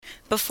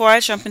Before I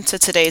jump into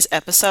today's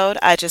episode,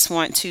 I just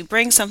want to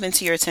bring something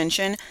to your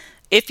attention.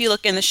 If you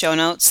look in the show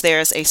notes,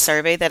 there's a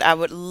survey that I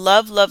would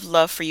love, love,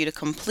 love for you to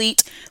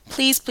complete.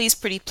 Please, please,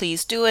 pretty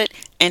please do it,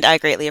 and I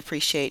greatly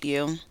appreciate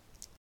you.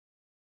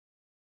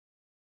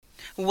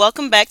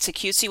 Welcome back to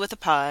Cutesy with a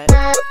Pod.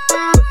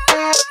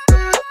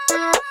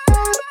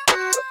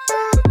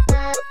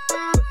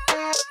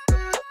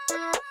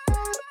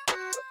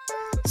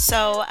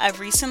 So, I've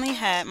recently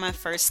had my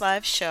first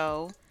live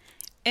show.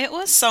 It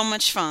was so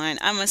much fun,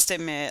 I must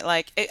admit.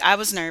 I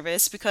was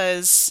nervous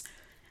because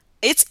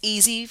it's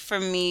easy for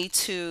me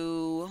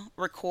to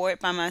record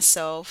by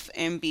myself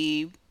and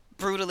be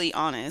brutally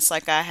honest.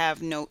 Like, I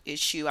have no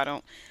issue. I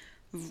don't,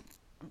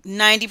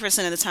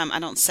 90% of the time, I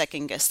don't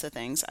second guess the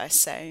things I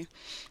say.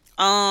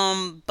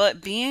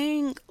 But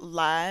being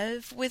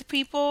live with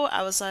people,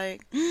 I was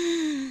like,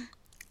 I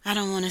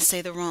don't want to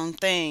say the wrong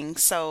thing.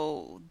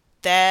 So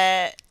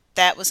that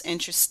was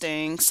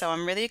interesting. So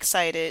I'm really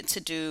excited to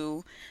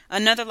do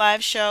another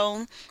live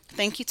show.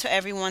 Thank you to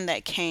everyone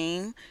that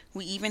came.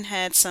 We even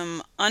had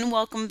some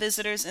unwelcome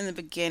visitors in the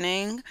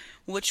beginning,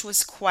 which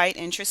was quite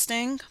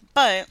interesting.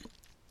 But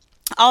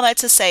all that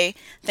to say,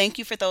 thank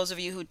you for those of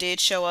you who did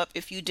show up.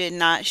 If you did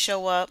not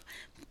show up,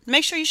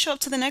 make sure you show up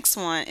to the next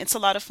one. It's a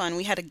lot of fun.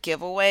 We had a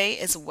giveaway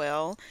as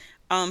well.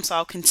 So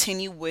I'll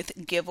continue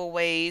with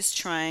giveaways,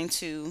 trying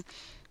to,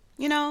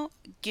 you know,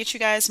 get you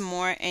guys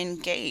more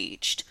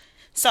engaged.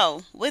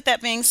 So, with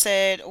that being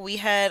said, we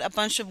had a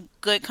bunch of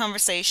good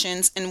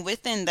conversations, and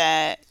within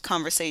that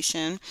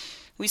conversation,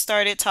 we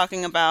started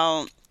talking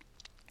about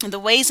the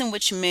ways in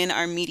which men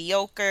are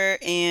mediocre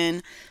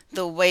and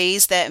the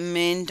ways that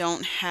men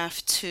don't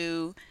have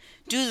to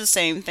do the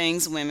same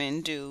things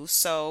women do.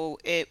 So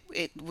it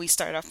we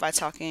start off by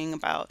talking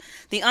about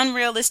the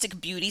unrealistic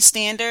beauty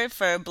standard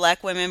for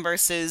black women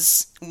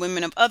versus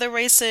women of other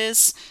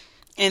races,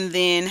 and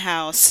then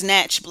how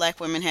snatched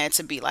black women had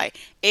to be, like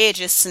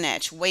edges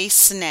snatched, waist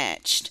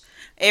snatched,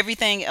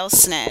 everything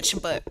else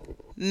snatched, but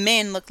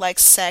men look like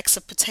sacks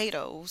of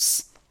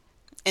potatoes.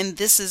 And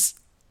these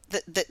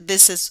are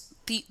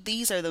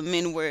the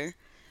men we're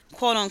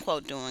quote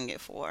unquote doing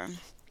it for.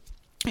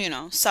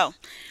 So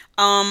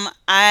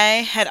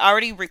I had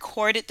already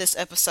recorded this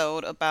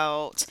episode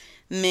about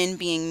men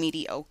being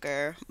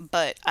mediocre,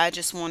 but I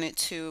just wanted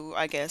to,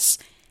 I guess,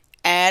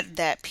 add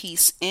that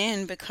piece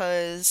in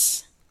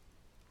because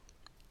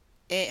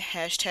it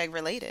hashtag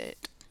related.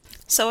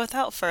 So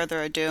without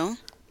further ado,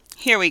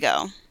 here we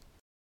go.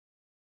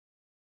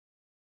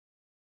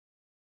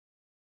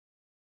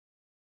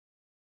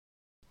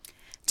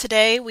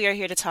 Today we are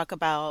here to talk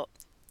about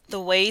the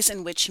ways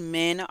in which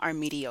men are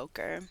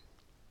mediocre.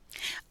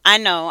 I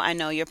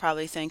know you're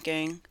probably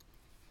thinking,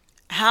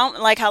 how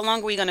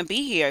long are we gonna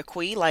be here,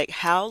 Quee? Like,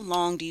 how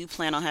long do you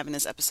plan on having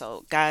this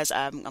episode? Guys,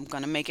 I'm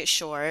gonna make it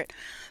short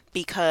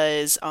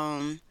because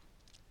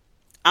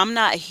I'm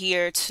not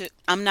here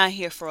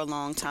for a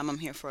long time. I'm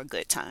here for a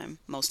good time,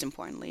 most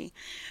importantly.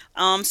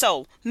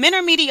 So men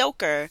are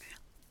mediocre.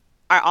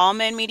 Are all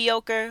men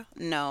mediocre?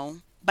 No.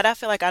 But I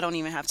feel like I don't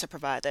even have to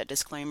provide that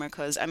disclaimer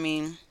because I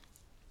mean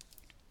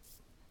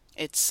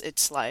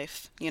it's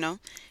life, you know?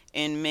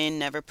 And men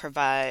never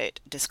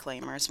provide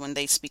disclaimers when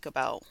they speak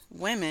about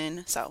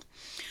women. So,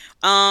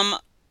 um,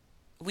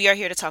 we are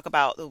here to talk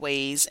about the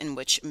ways in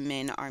which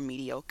men are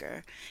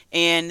mediocre.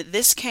 And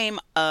this came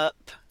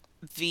up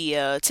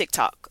via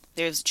TikTok.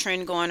 There's a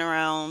trend going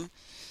around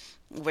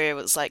where it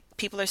was like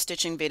people are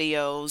stitching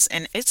videos,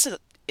 and it's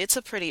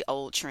a pretty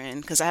old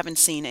trend because I haven't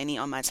seen any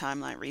on my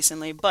timeline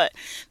recently. But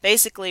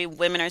basically,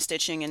 women are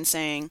stitching and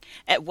saying,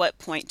 "At what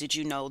point did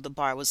you know the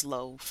bar was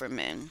low for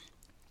men?"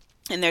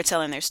 And they're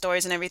telling their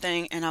stories and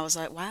everything, and I was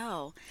like,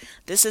 "Wow,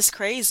 this is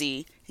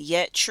crazy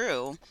yet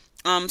true."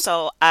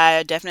 So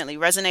I definitely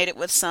resonated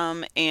with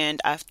some, and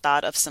I've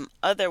thought of some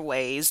other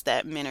ways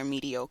that men are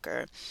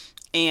mediocre.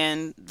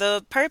 And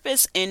the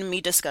purpose in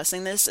me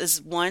discussing this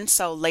is one,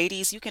 so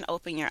ladies, you can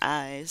open your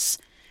eyes.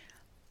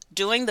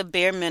 Doing the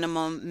bare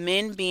minimum,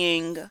 men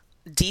being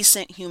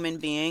decent human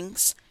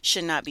beings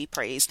should not be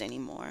praised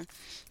anymore.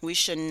 We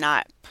should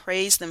not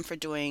praise them for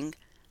doing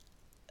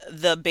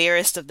the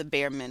barest of the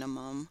bare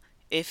minimum.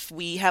 If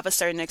we have a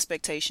certain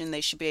expectation,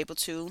 they should be able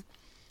to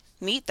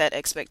meet that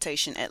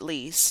expectation at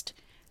least.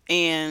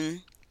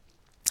 And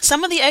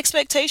some of the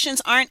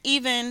expectations aren't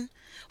even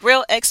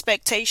real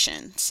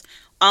expectations.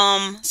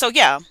 So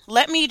yeah,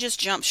 let me just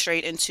jump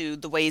straight into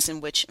the ways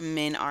in which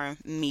men are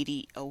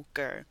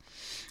mediocre.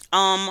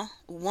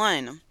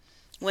 One,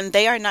 when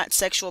they are not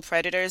sexual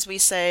predators, we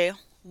say,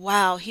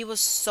 "Wow, he was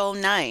so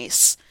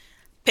nice."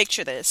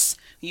 Picture this.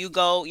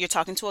 You're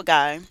talking to a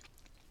guy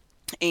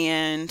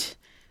and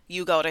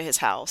you go to his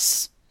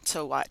house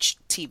to watch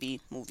TV,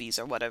 movies,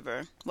 or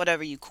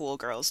whatever you cool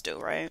girls do,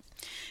 right?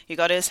 You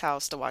go to his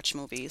house to watch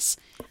movies,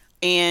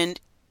 and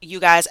you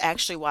guys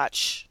actually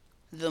watch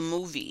the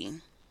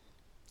movie.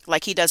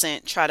 Like, he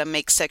doesn't try to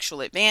make sexual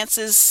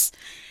advances.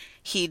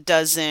 He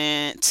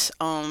doesn't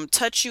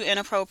touch you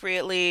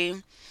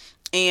inappropriately.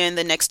 And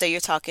the next day you're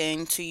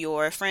talking to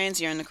your friends,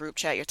 you're in the group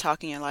chat, you're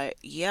talking, you're like,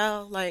 yeah,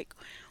 like,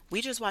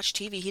 We just watched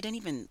TV. He didn't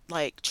even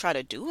like try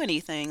to do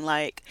anything.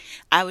 Like,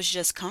 I was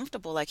just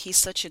comfortable. Like, he's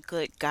such a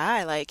good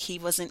guy. Like, he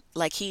wasn't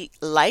like he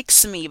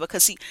likes me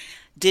because he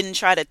didn't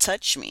try to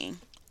touch me.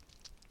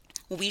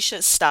 We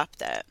should stop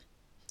that.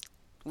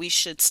 We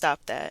should stop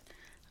that.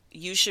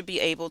 You should be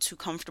able to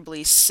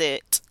comfortably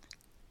sit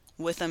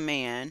with a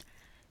man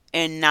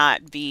and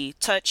not be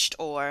touched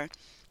or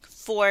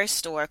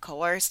forced or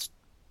coerced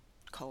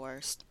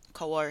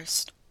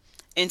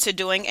into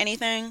doing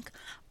anything.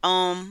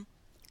 Um,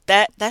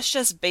 that's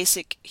just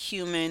basic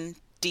human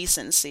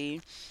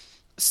decency.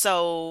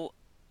 So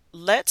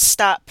let's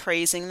stop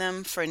praising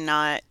them for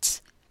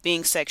not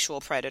being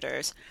sexual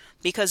predators,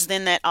 because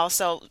then that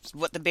also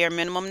what the bare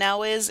minimum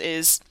now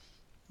is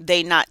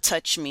they not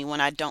touch me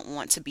when I don't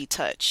want to be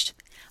touched.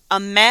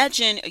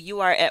 Imagine you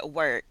are at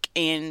work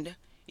and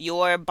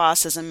your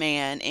boss is a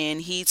man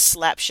and he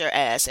slaps your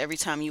ass every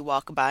time you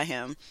walk by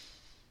him.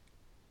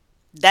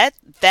 That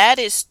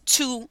is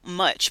too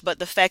much. But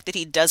the fact that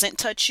he doesn't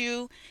touch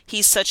you,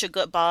 he's such a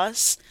good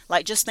boss.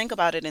 Like, just think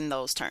about it in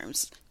those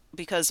terms.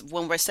 Because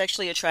when we're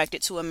sexually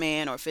attracted to a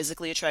man or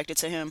physically attracted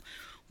to him,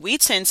 we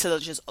tend to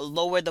just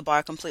lower the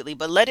bar completely.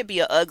 But let it be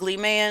an ugly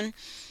man,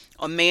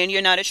 a man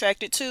you're not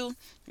attracted to,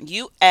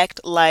 you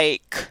act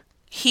like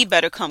he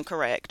better come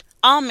correct.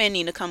 All men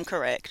need to come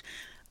correct.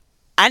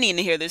 I need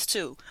to hear this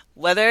too.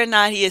 Whether or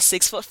not he is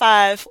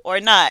 6'5" or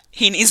not,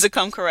 he needs to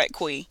come correct,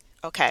 Quee.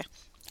 Okay,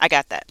 I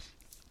got that.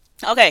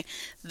 Okay,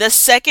 the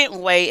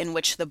second way in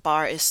which the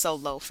bar is so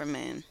low for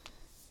men,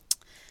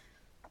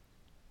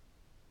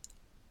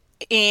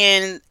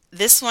 and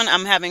this one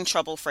I'm having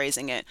trouble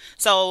phrasing it.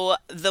 So,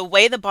 the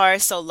way the bar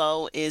is so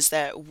low is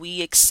that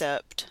we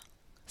accept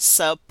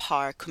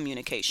subpar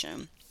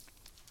communication.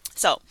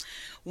 So,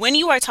 when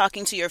you are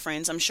talking to your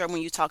friends, I'm sure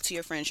when you talk to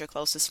your friends, your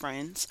closest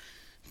friends,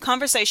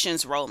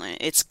 conversation's rolling.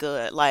 It's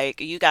good. Like,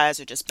 you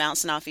guys are just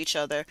bouncing off each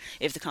other.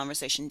 If the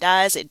conversation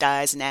dies, it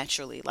dies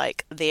naturally.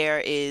 Like, there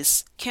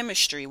is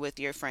chemistry with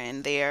your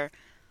friend.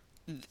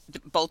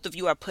 Both of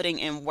you are putting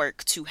in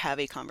work to have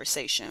a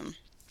conversation.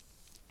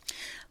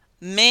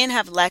 Men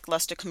have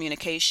lackluster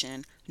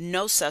communication,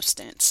 no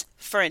substance.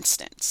 For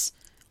instance,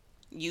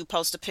 you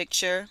post a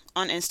picture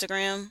on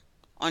Instagram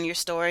on your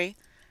story.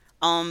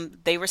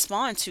 They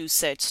respond to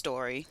said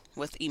story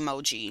with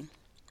emoji.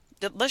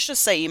 Let's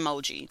just say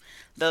emoji.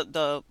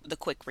 The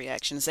quick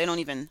reactions. They don't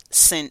even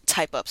send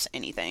type ups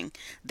anything.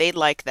 They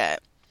like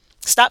that.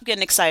 Stop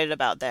getting excited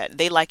about that.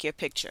 They like your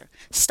picture.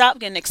 Stop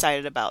getting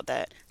excited about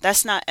that.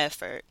 That's not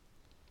effort.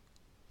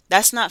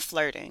 That's not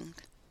flirting.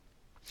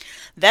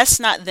 That's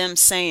not them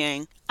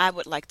saying, I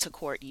would like to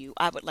court you.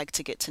 I would like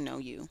to get to know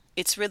you.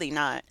 It's really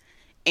not.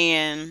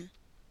 And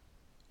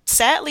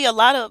sadly, a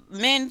lot of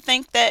men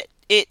think that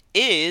it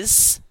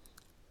is.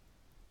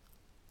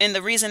 And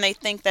the reason they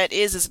think that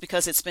is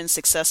because it's been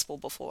successful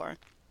before.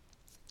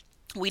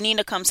 We need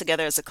to come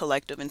together as a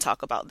collective and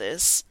talk about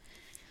this.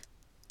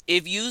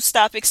 If you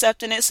stop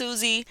accepting it,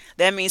 Susie,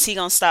 that means he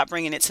gonna stop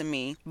bringing it to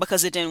me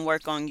because it didn't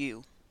work on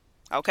you.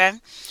 Okay.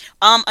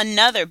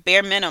 Another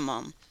bare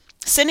minimum.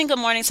 Sending good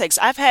morning texts.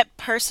 I've had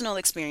personal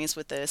experience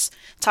with this.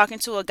 Talking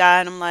to a guy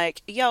and I'm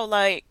like, yo,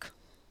 like,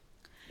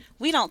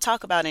 we don't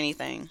talk about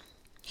anything.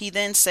 He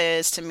then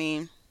says to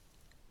me,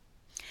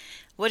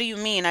 what do you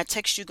mean? I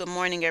text you good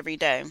morning every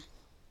day.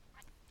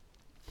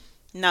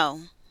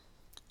 No,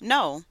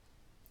 no,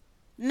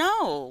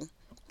 no.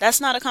 That's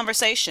not a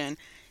conversation.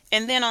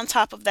 And then on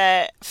top of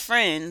that,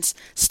 friends,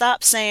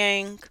 stop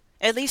saying,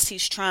 at least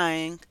he's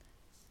trying.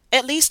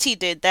 At least he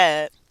did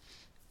that.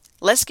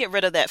 Let's get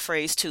rid of that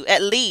phrase too.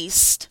 At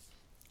least,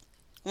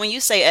 when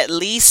you say at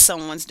least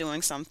someone's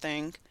doing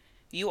something,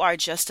 you are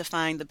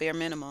justifying the bare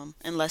minimum.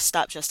 And let's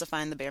stop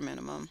justifying the bare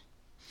minimum.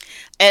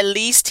 At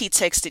least he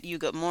texted you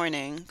good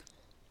morning.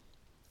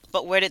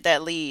 But where did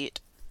that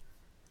lead?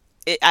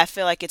 I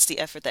feel like it's the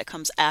effort that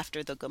comes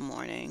after the good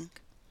morning.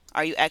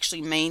 Are you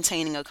actually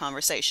maintaining a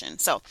conversation?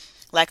 So,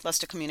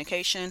 lackluster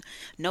communication,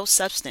 no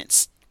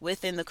substance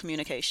within the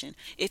communication.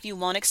 If you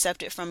won't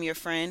accept it from your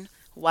friend,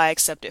 why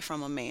accept it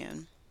from a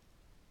man?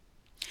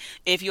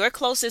 If your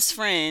closest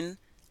friend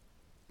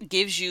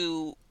gives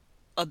you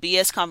a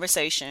BS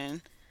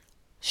conversation,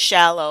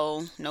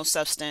 shallow, no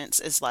substance,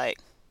 is like,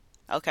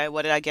 okay,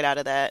 what did I get out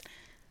of that?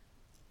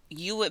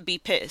 You would be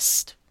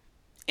pissed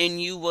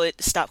and you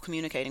would stop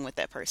communicating with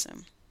that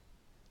person.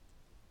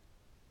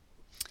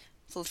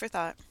 Food for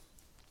thought.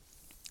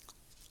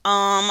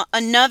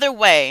 Another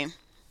way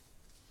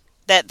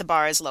that the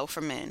bar is low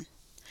for men.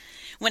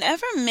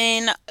 Whenever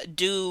men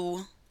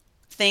do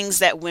things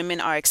that women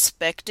are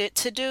expected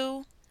to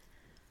do,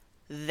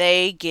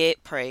 they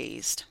get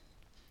praised.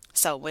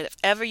 So,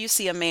 whenever you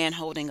see a man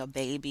holding a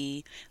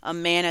baby, a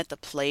man at the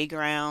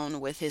playground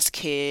with his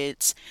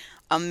kids,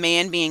 a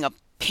man being a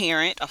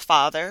parent, a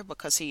father,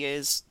 because he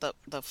is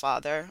the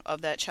father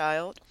of that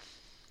child,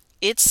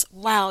 it's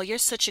wow, you're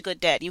such a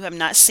good dad. You have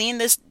not seen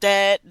this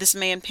dad, this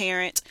man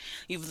parent.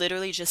 You've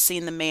literally just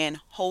seen the man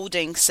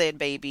holding said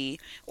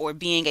baby or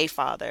being a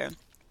father.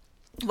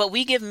 But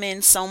we give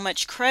men so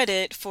much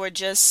credit for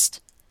just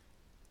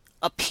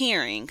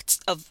appearing,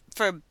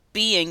 for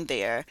being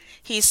there.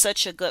 He's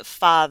such a good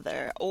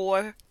father.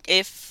 Or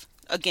if,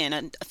 again,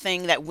 a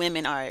thing that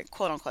women are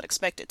quote unquote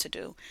expected to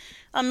do,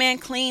 a man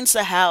cleans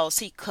the house,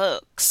 he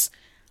cooks.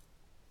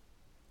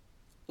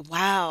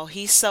 Wow,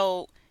 he's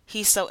so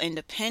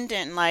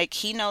independent. Like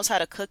he knows how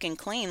to cook and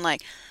clean.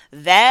 Like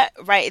that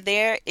right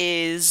there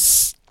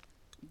is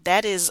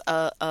that is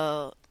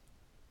a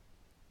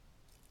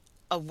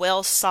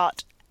well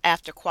sought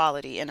after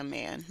quality in a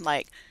man.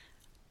 Like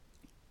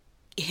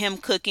him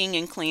cooking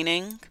and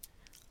cleaning.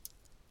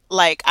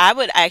 Like I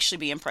would actually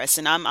be impressed,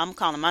 and I'm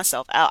calling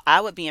myself out. I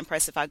would be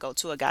impressed if I go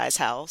to a guy's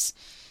house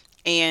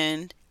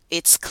and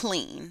it's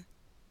clean.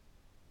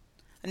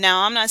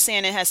 Now, I'm not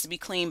saying it has to be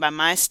clean by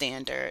my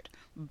standard,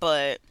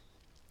 but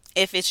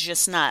if it's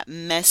just not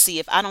messy,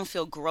 if I don't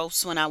feel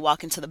gross when I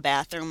walk into the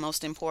bathroom,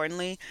 most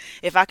importantly,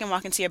 if I can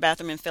walk into your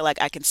bathroom and feel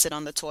like I can sit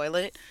on the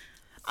toilet,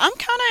 I'm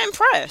kind of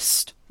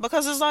impressed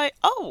because it's like,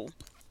 oh,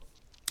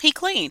 he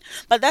clean.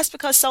 But that's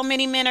because so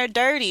many men are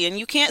dirty and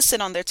you can't sit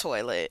on their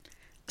toilet.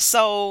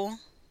 So,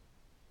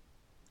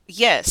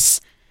 yes,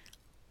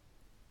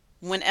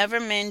 whenever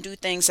men do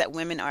things that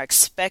women are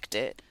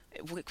expected,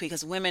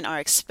 because women are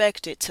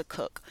expected to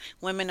cook,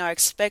 women are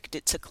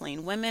expected to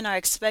clean, women are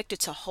expected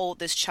to hold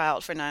this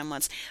child for 9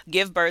 months,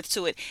 give birth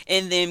to it,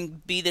 and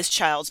then be this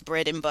child's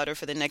bread and butter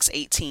for the next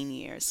 18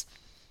 years.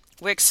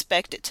 We're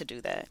expected to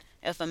do that.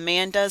 If a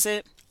man does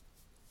it,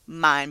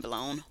 mind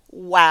blown.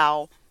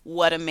 Wow,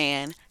 what a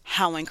man.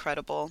 How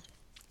incredible.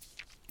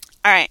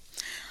 All right.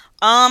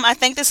 I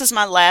think this is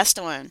my last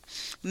one.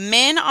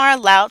 Men are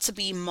allowed to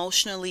be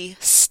emotionally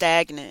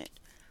stagnant.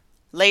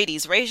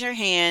 Ladies, raise your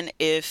hand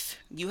if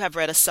you have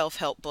read a self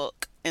help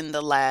book in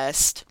the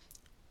last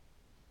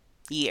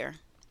year.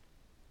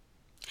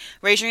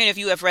 Raise your hand if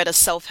you have read a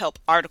self help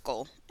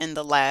article in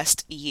the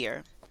last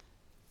year.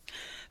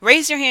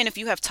 Raise your hand if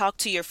you have talked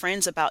to your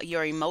friends about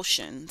your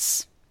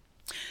emotions.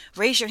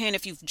 Raise your hand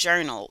if you've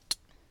journaled.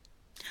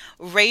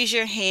 Raise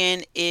your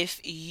hand if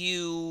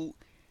you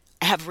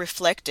have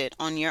reflected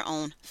on your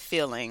own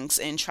feelings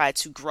and tried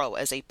to grow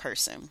as a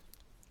person.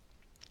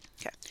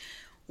 Okay.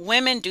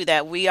 Women do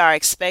that. We are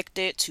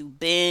expected to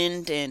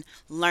bend and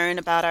learn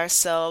about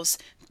ourselves,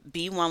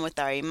 be one with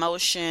our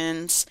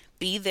emotions,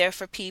 be there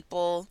for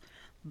people.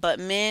 But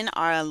men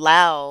are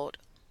allowed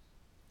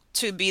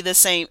to be the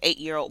same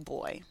 8-year-old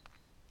boy.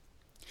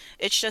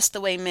 It's just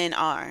the way men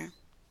are.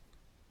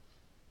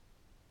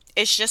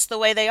 It's just the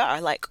way they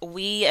are. Like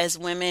we as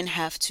women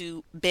have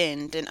to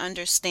bend and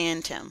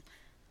understand him.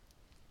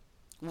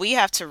 We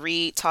have to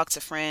read, talk to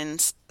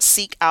friends,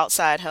 seek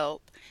outside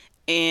help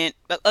and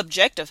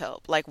objective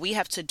help. Like we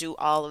have to do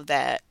all of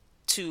that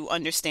to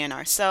understand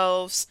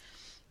ourselves,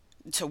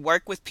 to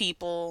work with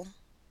people.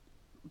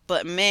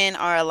 But men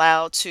are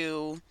allowed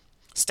to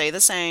stay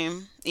the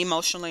same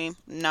emotionally,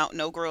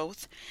 no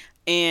growth.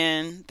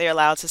 And they're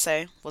allowed to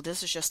say, well,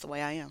 this is just the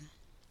way I am.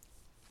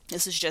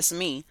 This is just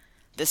me.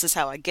 This is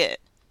how I get.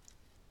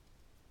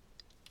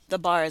 The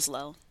bar is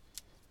low.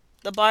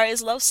 The bar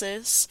is low,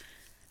 sis.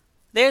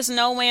 There's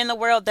no way in the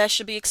world that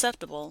should be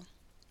acceptable.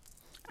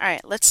 All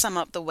right, let's sum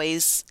up the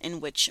ways in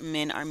which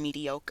men are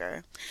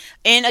mediocre.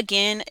 And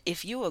again,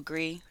 if you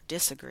agree,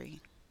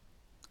 disagree.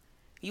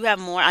 You have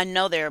more. I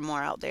know there are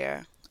more out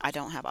there. I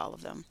don't have all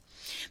of them.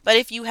 But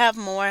if you have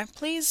more,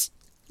 please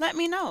let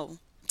me know.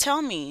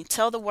 Tell me,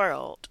 tell the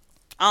world.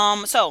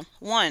 So,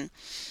 one,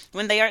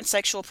 when they aren't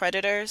sexual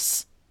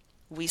predators,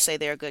 we say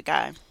they're a good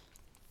guy.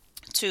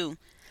 Two,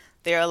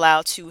 they're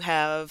allowed to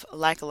have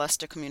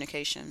lackluster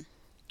communication.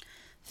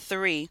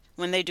 Three,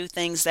 when they do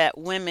things that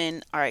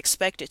women are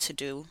expected to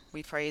do,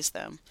 we praise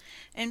them.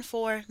 And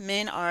four,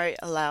 men are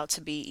allowed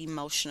to be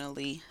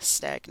emotionally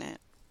stagnant.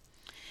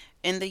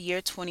 In the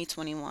year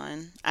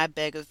 2021, I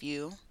beg of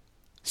you,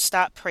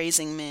 stop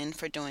praising men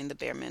for doing the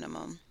bare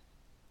minimum.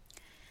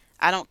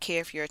 I don't care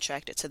if you're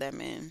attracted to that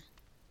man.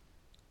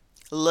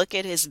 Look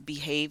at his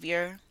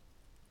behavior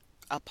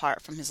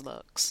apart from his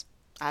looks.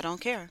 I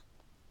don't care.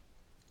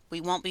 We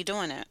won't be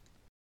doing it.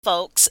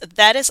 Folks,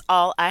 that is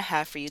all I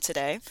have for you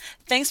today.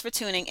 Thanks for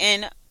tuning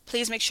in.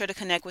 Please make sure to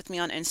connect with me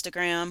on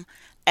Instagram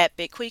at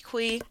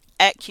BigQuiQui,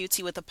 at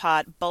QT with a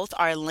pod. Both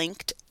are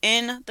linked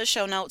in the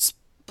show notes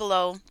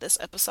below this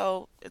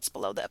episode. It's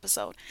below the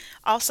episode.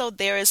 Also,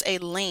 there is a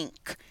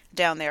link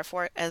down there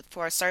for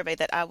a survey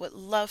that I would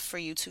love for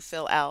you to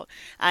fill out.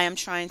 I am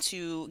trying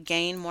to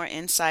gain more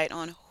insight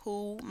on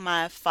who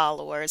my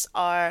followers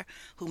are,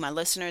 who my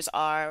listeners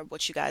are,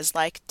 what you guys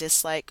like,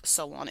 dislike,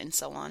 so on and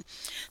so on.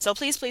 So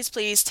please, please,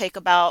 please take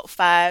about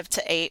 5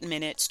 to 8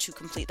 minutes to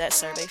complete that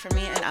survey for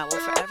me, and I will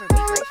forever be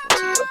grateful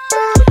to you.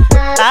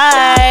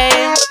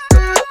 Bye!